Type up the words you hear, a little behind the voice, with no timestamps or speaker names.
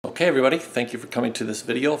Okay everybody, thank you for coming to this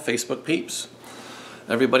video, Facebook peeps.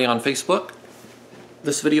 Everybody on Facebook,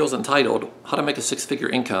 this video is entitled How to Make a Six-Figure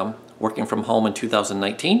Income Working from Home in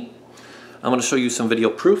 2019. I'm going to show you some video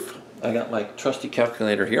proof. I got my trusty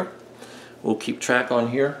calculator here. We'll keep track on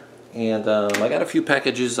here. And I got a few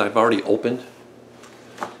packages I've already opened.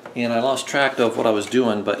 And I lost track of what I was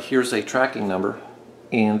doing, but here's a tracking number.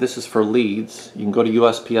 And this is for leads. You can go to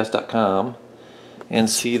USPS.com and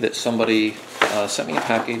see that somebody sent me a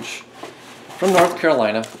package from North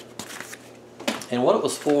Carolina, and what it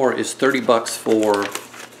was for is 30 bucks for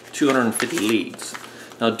 250 leads.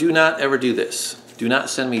 Now do not ever do this. Do not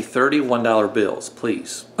send me 30 $1 bills,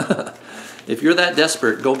 please. If you're that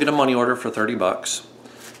desperate, go get a money order for 30 bucks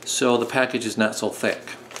so the package is not so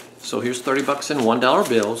thick. So here's 30 bucks in $1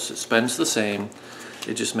 bills. It spends the same.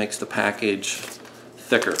 It just makes the package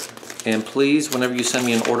thicker. And please, whenever you send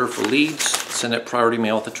me an order for leads, send it priority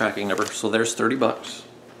mail with the tracking number. So there's 30 bucks.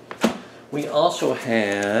 We also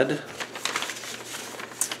had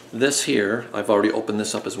this here. I've already opened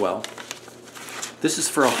this up as well. This is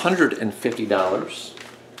for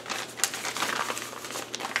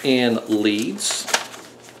 $150 in leads.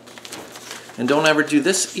 And don't ever do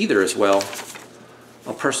this either as well.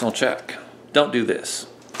 A personal check. Don't do this.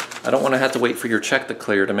 I don't want to have to wait for your check to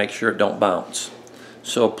clear to make sure it don't bounce.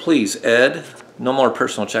 So please, Ed, no more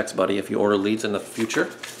personal checks, buddy, if you order leads in the future.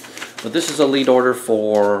 But this is a lead order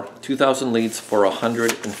for 2,000 leads for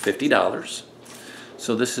 $150.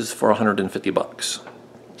 So this is for 150 bucks.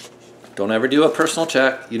 Don't ever do a personal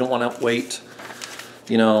check. You don't want to wait,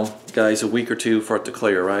 you know, guys, a week or two for it to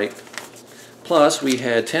clear, right? Plus, we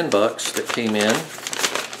had 10 bucks that came in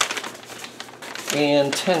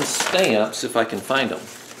and 10 stamps, if I can find them.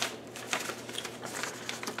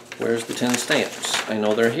 Where's the 10 stamps? I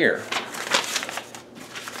know they're here.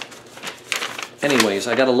 Anyways,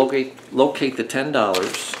 I gotta locate the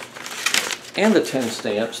 $10 and the 10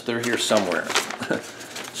 stamps. They're here somewhere.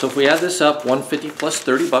 So if we add this up, 150 plus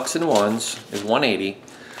 30 bucks in ones is 180,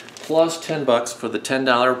 plus 10 bucks for the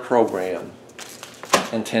 $10 program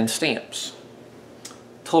and 10 stamps.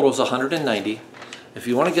 Total is 190. If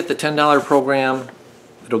you want to get the $10 program,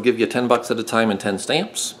 it'll give you 10 bucks at a time and 10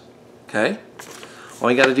 stamps. Okay? All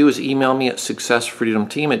you got to do is email me at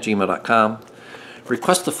successfreedomteam@gmail.com.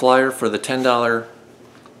 Request the flyer for the $10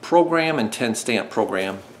 program and 10 stamp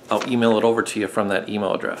program. I'll email it over to you from that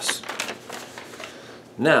email address.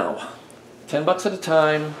 Now, 10 bucks at a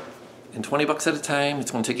time and 20 bucks at a time. It's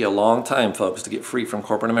going to take you a long time, folks, to get free from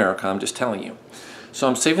corporate America. I'm just telling you. So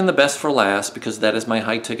I'm saving the best for last because that is my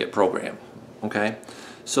high ticket program. Okay?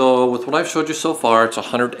 So with what I've showed you so far, it's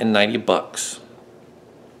 190 bucks.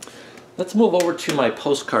 Let's move over to my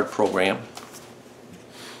postcard program,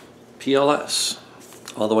 PLS,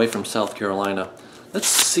 all the way from South Carolina. Let's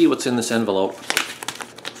see what's in this envelope.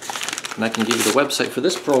 And I can give you the website for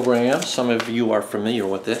this program. Some of you are familiar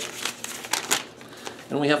with it.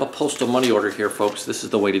 And we have a postal money order here, folks. This is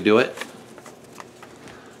the way to do it.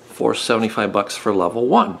 For 75 bucks for level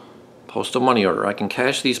 1. Postal money order. I can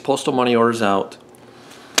cash these postal money orders out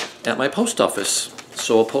at my post office.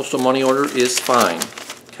 So a postal money order is fine.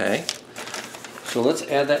 Okay? So let's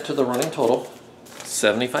add that to the running total,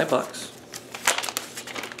 75 bucks.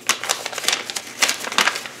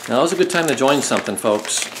 Now is a good time to join something,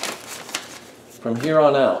 folks. From here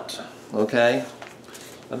on out, okay?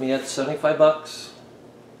 Let me add 75 bucks.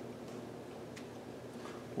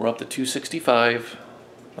 We're up to 265.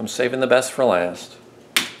 I'm saving the best for last.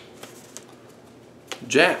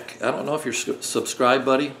 Jack, I don't know if you're subscribed,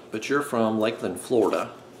 buddy, but you're from Lakeland,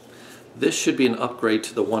 Florida. This should be an upgrade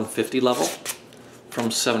to the 150 level. From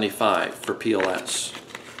 75 for PLS.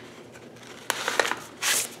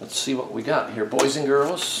 Let's see what we got here, boys and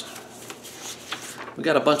girls. We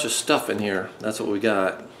got a bunch of stuff in here. That's what we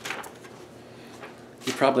got.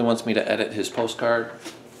 He probably wants me to edit his postcard.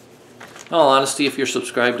 In all honesty, if you're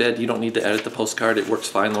subscribed, Ed, you don't need to edit the postcard. It works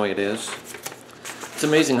fine the way it is. It's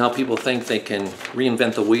amazing how people think they can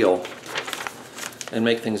reinvent the wheel and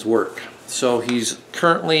make things work. So he's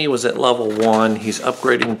currently was at level 1. He's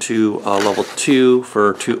upgrading to level 2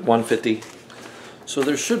 for 150. So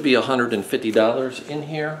there should be $150 in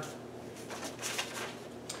here.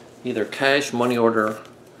 Either cash, money order,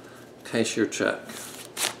 cashier check.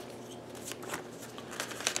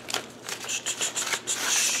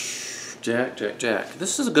 Jack.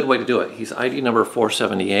 This is a good way to do it. He's ID number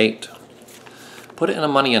 478. Put it in a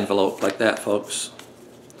money envelope like that, folks.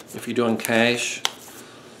 If you're doing cash,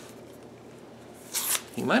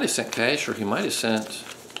 he might have sent cash or he might have sent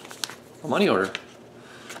a money order.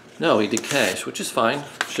 No, he did cash, which is fine.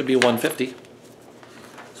 Should be 150.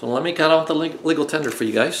 So let me cut out the legal tender for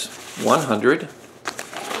you guys. 100.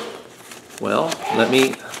 Well, let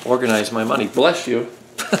me organize my money. Bless you.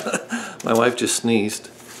 My wife just sneezed.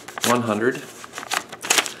 100,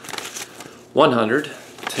 100,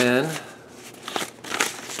 10.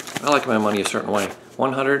 I like my money a certain way.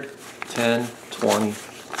 100, 10, 20,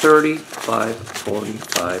 30, 5,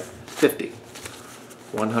 45, 50.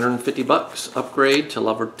 150 bucks. Upgrade to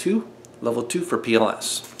level 2 for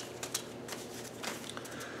PLS.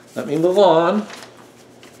 Let me move on.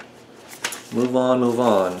 Move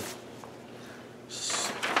on.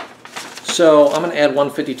 So I'm going to add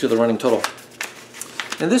 150 to the running total.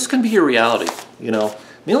 And this can be your reality, you know.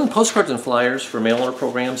 Mailing postcards and flyers for mail order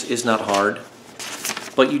programs is not hard,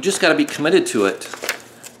 but you just got to be committed to it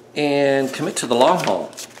and commit to the long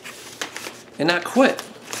haul and not quit.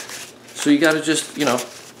 So you got to just, you know,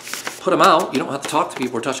 put them out. You don't have to talk to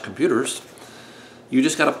people or touch computers. You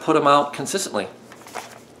just got to put them out consistently.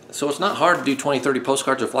 So it's not hard to do 20, 30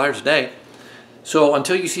 postcards or flyers a day. So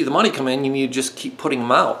until you see the money come in, you need to just keep putting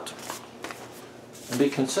them out and be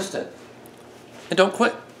consistent. And don't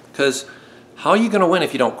quit, because how are you going to win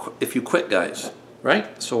if you quit, guys?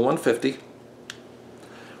 Right? So 150.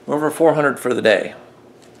 We're over 400 for the day.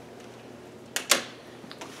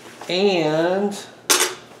 And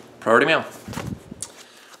priority mail.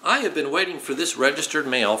 I have been waiting for this registered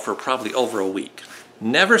mail for probably over a week.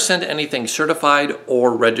 Never send anything certified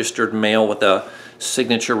or registered mail with a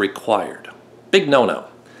signature required. Big no-no.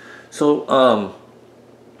 So,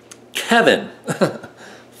 Kevin,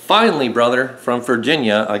 finally, brother, from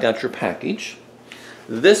Virginia, I got your package.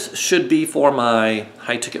 This should be for my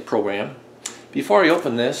high-ticket program. Before I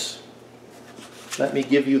open this, let me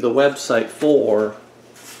give you the website for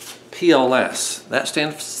PLS. That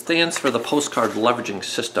stands for the Postcard Leveraging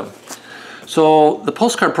System. So the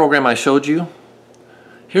postcard program I showed you,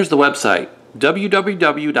 here's the website,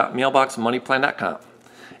 www.mailboxmoneyplan.com.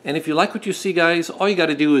 And if you like what you see, guys, all you got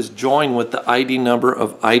to do is join with the ID number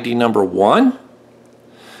of ID number 1.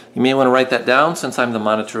 You may want to write that down since I'm the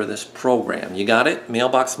monitor of this program. You got it?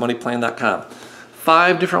 Mailboxmoneyplan.com.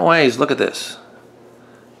 5 different ways, look at this,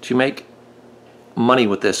 to make money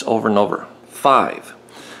with this over and over. 5.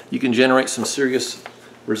 You can generate some serious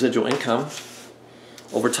residual income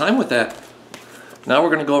over time with that. Now we're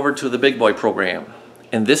going to go over to the big boy program.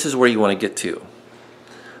 And this is where you want to get to.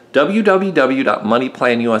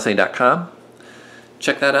 www.moneyplanusa.com.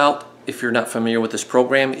 Check that out if you're not familiar with this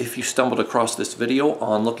program. If you stumbled across this video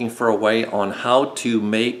on looking for a way on how to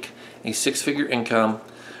make a 6-figure income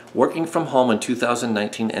working from home in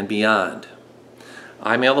 2019 and beyond.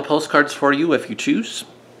 I mail the postcards for you if you choose.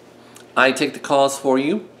 I take the calls for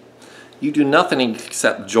you. You do nothing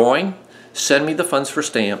except join, send me the funds for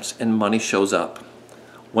stamps, and money shows up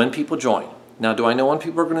when people join. Now, do I know when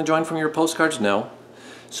people are going to join from your postcards? No.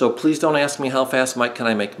 So please don't ask me how fast, Mike, can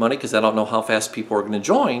I make money, because I don't know how fast people are going to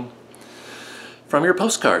join from your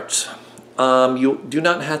postcards. You do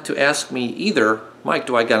not have to ask me either, Mike,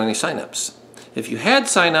 do I got any signups? If you had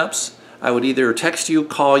signups, I would either text you,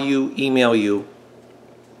 call you, email you,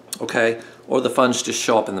 okay, or the funds just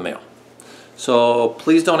show up in the mail. So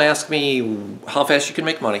please don't ask me how fast you can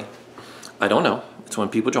make money. I don't know. It's when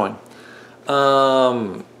people join.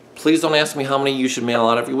 Please don't ask me how many you should mail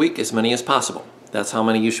out every week. As many as possible. That's how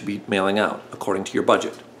many you should be mailing out according to your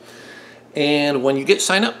budget. And when you get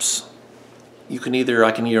signups, I can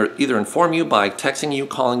either inform you by texting you,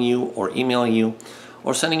 calling you, or emailing you,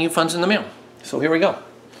 or sending you funds in the mail. So here we go.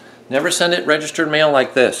 Never send it registered mail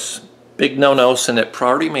like this. Big no-no. Send it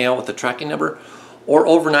priority mail with the tracking number, or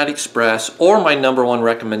overnight express, or my #1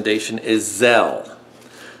 recommendation is Zelle.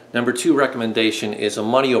 #2 recommendation is a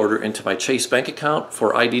money order into my Chase bank account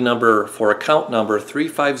for account number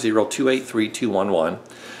 350283211.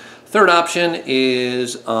 Third option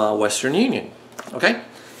is Western Union. Okay,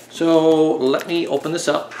 so let me open this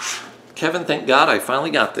up. Kevin, thank God I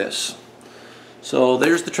finally got this. So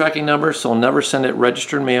there's the tracking number. So never send it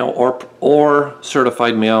registered mail or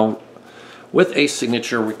certified mail with a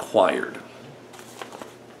signature required.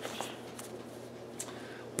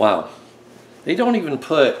 Wow. They don't even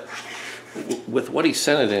put, with what he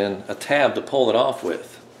sent it in, a tab to pull it off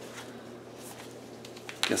with.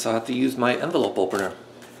 Guess I'll have to use my envelope opener.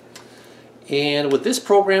 And with this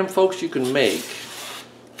program, folks, you can make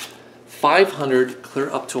 $500 clear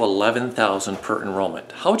up to $11,000 per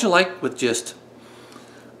enrollment. How would you like with just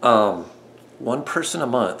one person a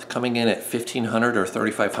month coming in at $1,500 or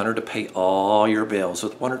 $3,500 to pay all your bills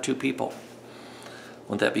with 1 or 2 people?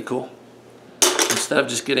 Wouldn't that be cool? Instead of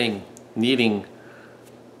just needing,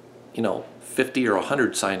 you know, 50 or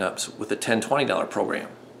 100 signups with a $10, $20 program.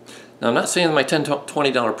 Now, I'm not saying that my $10,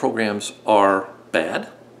 $20 programs are bad.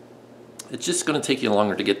 It's just going to take you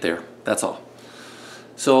longer to get there. That's all.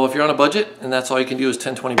 So if you're on a budget and that's all you can do is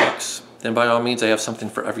 10, 20 bucks, then by all means I have something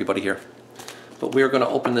for everybody here. But we are going to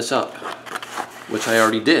open this up, which I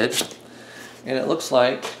already did. And it looks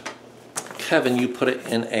like, Kevin, you put it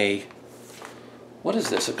in a, what is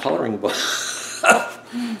this, a coloring book?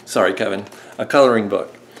 Sorry, Kevin, a coloring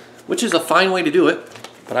book, which is a fine way to do it,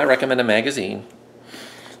 but I recommend a magazine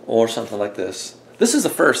or something like this. This is the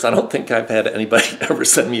first. I don't think I've had anybody ever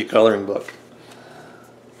send me a coloring book.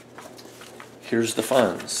 Here's the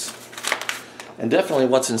funds. And definitely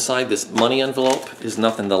what's inside this money envelope is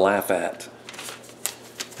nothing to laugh at,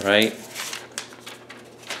 right?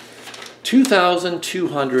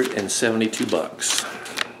 2,272 bucks.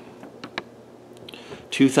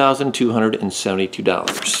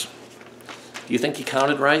 $2,272. Do you think he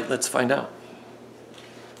counted right? Let's find out.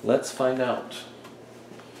 Let's find out.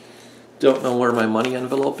 Don't know where my money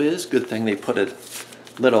envelope is. Good thing they put a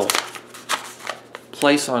little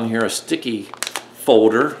place on here, a sticky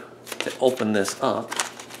folder to open this up.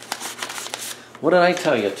 What did I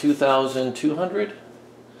tell you? 2,200?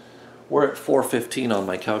 We're at 415 on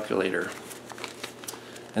my calculator.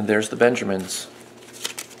 And there's the Benjamins.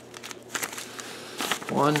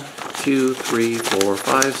 1, 2, 3, 4,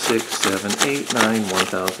 5, 6, 7, 8, 9,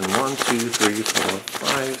 1,000. 1, 2, 3, 4,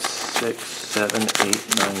 5, 6, 7,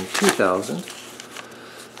 8, 9, 2,000.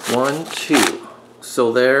 1, 2.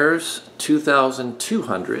 So there's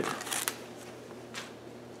 2,200.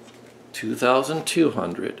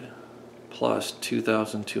 2,200 plus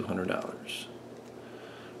 $2,200.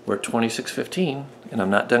 We're at $2,615, and I'm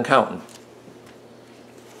not done counting.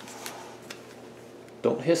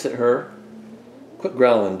 Don't hiss at her. Quit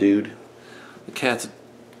growling, dude. The cat's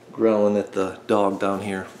growling at the dog down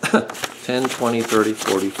here. 10, 20, 30,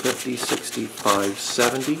 40, 50, 65,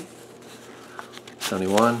 70,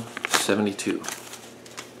 71, 72.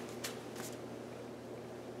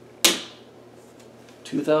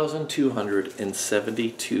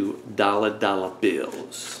 $2,272 dollar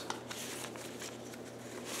bills.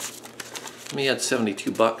 Let me add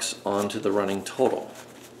 72 bucks onto the running total.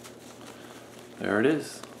 There it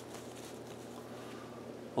is.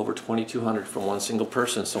 Over 2,200 from one single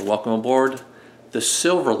person. So welcome aboard the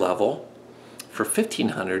silver level for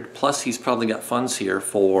 1,500. Plus he's probably got funds here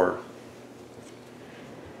for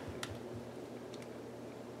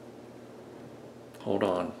hold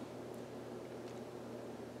on.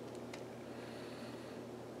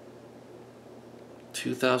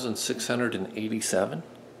 $2,687.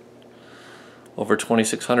 Over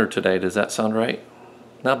 2,600 today. Does that sound right?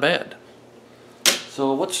 Not bad.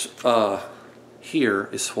 So what's here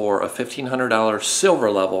is for a $1,500 silver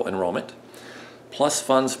level enrollment, plus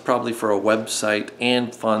funds probably for a website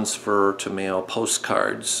and funds to mail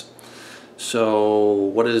postcards. So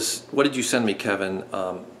what did you send me, Kevin?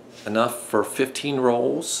 Enough for 15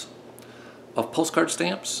 rolls of postcard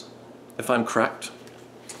stamps, if I'm correct.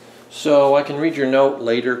 So I can read your note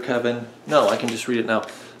later, Kevin. No, I can just read it now.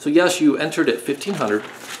 So yes, you entered at 1,500.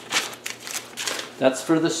 That's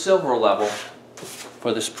for the silver level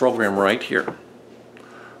for this program right here.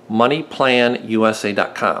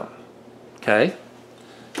 moneyplanusa.com. Okay?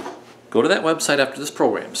 Go to that website after this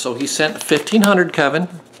program. So he sent 1,500, Kevin,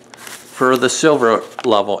 for the silver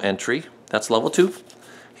level entry. That's level 2.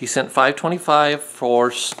 He sent $525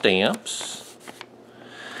 for stamps.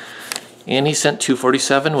 And he sent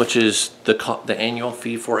 $247, which is the annual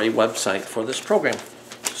fee for a website for this program.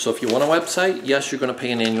 So if you want a website, yes, you're going to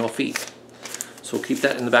pay an annual fee. So keep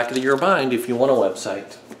that in the back of your mind if you want a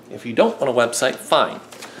website. If you don't want a website, fine.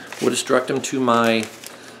 We'll just direct them to my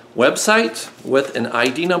website with an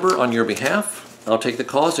ID number on your behalf. I'll take the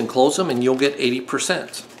calls and close them, and you'll get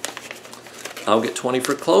 80%. I'll get 20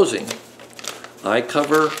 for closing. I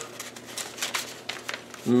cover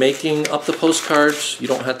making up the postcards. You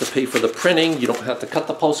don't have to pay for the printing. You don't have to cut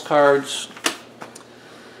the postcards.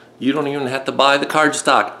 You don't even have to buy the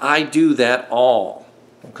cardstock. I do that all.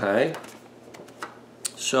 Okay?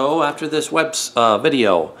 So after this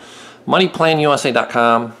video,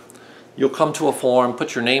 moneyplanusa.com, you'll come to a form,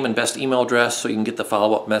 put your name and best email address so you can get the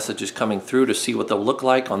follow-up messages coming through to see what they'll look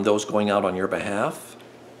like on those going out on your behalf.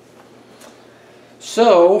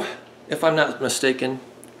 So, if I'm not mistaken,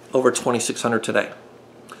 over 2,600 today.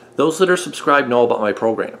 Those that are subscribed know about my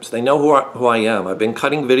programs. They know who I am. I've been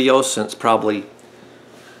cutting videos since probably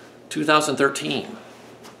 2013.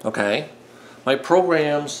 Okay? My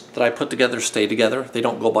programs that I put together stay together. They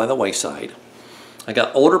don't go by the wayside. I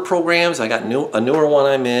got older programs. I got a newer one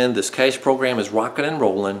I'm in. This cash program is rocking and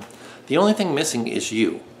rolling. The only thing missing is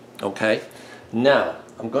you. Okay? Now,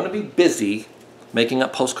 I'm going to be busy making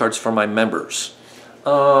up postcards for my members.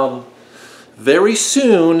 Very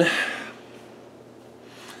soon,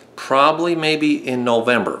 probably maybe in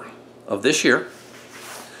November of this year.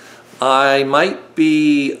 I might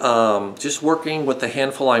be just working with the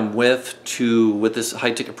handful I'm with this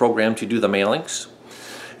high ticket program to do the mailings,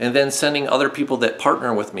 and then sending other people that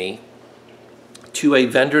partner with me to a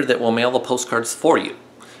vendor that will mail the postcards for you.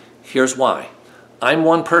 Here's why. I'm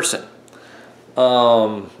one person.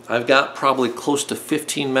 I've got probably close to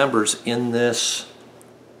 15 members in this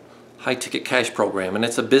high ticket cash program, and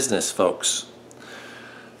it's a business, folks.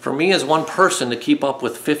 For me as one person to keep up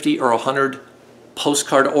with 50 or 100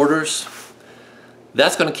 postcard orders,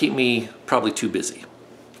 that's going to keep me probably too busy.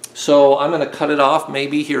 So I'm going to cut it off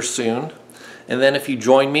maybe here soon, and then if you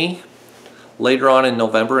join me later on in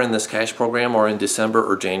November in this cash program, or in December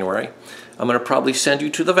or January, I'm going to probably send you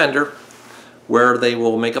to the vendor where they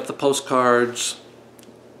will make up the postcards,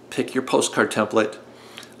 pick your postcard template,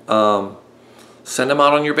 send them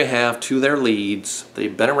out on your behalf to their leads.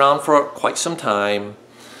 They've been around for quite some time.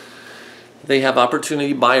 They have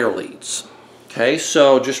opportunity buyer leads. Okay,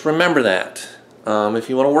 so just remember that. If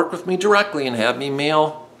you want to work with me directly and have me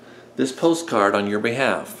mail this postcard on your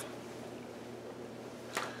behalf,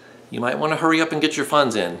 you might want to hurry up and get your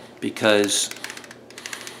funds in, because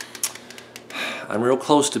I'm real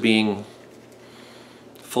close to being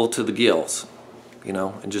full to the gills, you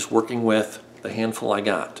know, and just working with the handful I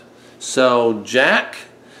got. So Jack,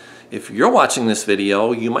 if you're watching this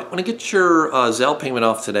video, you might want to get your Zelle payment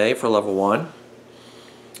off today for level 1,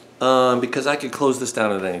 because I could close this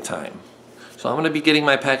down at any time. So I'm going to be getting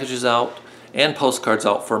my packages out and postcards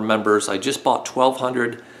out for members. I just bought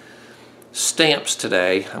 1,200 stamps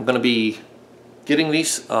today. I'm going to be getting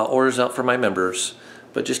these orders out for my members,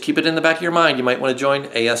 but just keep it in the back of your mind. You might want to join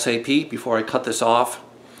ASAP before I cut this off.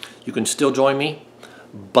 You can still join me,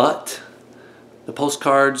 but the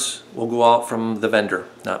postcards will go out from the vendor,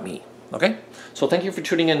 not me. Okay? So thank you for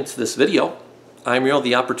tuning into this video. I'm real,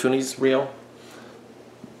 the opportunity's real.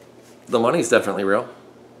 The money's definitely real.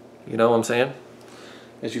 You know what I'm saying?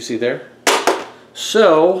 As you see there.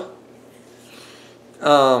 So,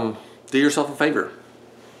 do yourself a favor.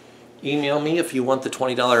 Email me if you want the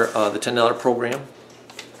 $20, the $10 program.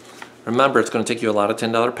 Remember, it's going to take you a lot of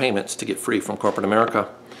 $10 payments to get free from corporate America.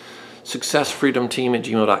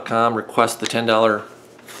 successfreedomteam@gmail.com. Request the $10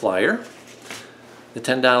 flyer, the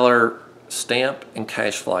 $10 stamp and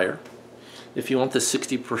cash flyer. If you want the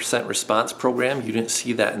 60% response program, you didn't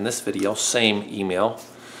see that in this video, same email,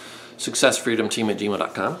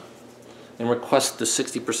 successfreedomteam@gmail.com, and request the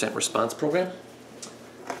 60% response program.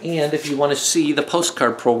 And if you want to see the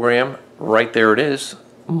postcard program, right there it is,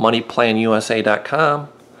 moneyplanusa.com.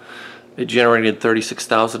 It generated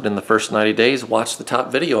 $36,000 in the first 90 days. Watch the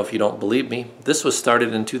top video if you don't believe me. This was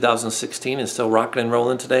started in 2016 and still rocking and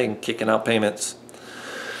rolling today and kicking out payments.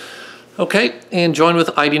 Okay, and join with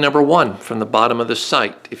ID number 1 from the bottom of the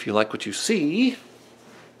site if you like what you see.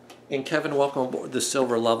 And Kevin, welcome aboard the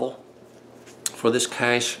silver level for this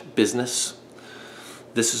cash business.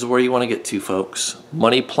 This is where you want to get to, folks.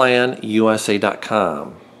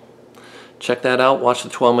 moneyplanusa.com. Check that out. Watch the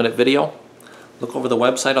 12-minute video. Look over the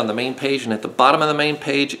website on the main page, and at the bottom of the main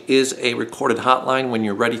page is a recorded hotline when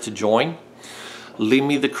you're ready to join. Leave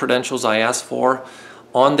me the credentials I asked for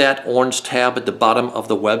on that orange tab at the bottom of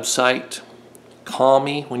the website. Call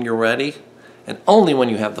me when you're ready, and only when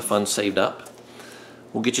you have the funds saved up.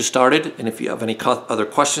 We'll get you started, and if you have any other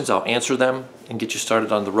questions, I'll answer them and get you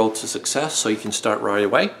started on the road to success so you can start right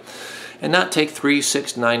away and not take 3,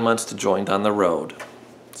 6, 9 months to join down the road.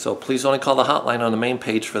 So please only call the hotline on the main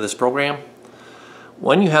page for this program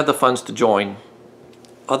when you have the funds to join.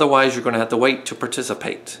 Otherwise, you're going to have to wait to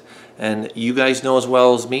participate. And you guys know as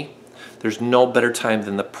well as me, there's no better time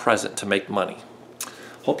than the present to make money.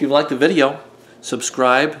 Hope you liked the video.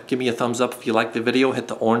 Subscribe. Give me a thumbs up if you like the video. Hit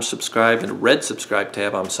the orange subscribe and red subscribe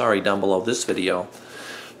tab, down below this video.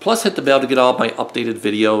 Plus, hit the bell to get all my updated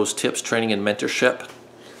videos, tips, training, and mentorship.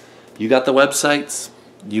 You got the websites.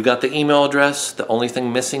 You got the email address. The only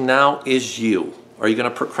thing missing now is you. Are you going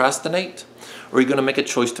to procrastinate? Or are you going to make a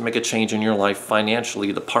choice to make a change in your life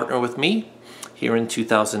financially to partner with me here in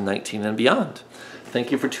 2019 and beyond?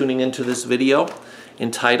 Thank you for tuning into this video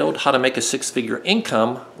entitled How to Make a Six-Figure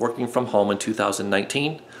Income Working from Home in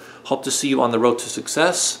 2019. Hope to see you on the road to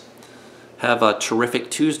success. Have a terrific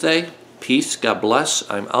Tuesday. Peace. God bless.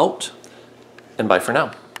 I'm out. And bye for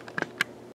now.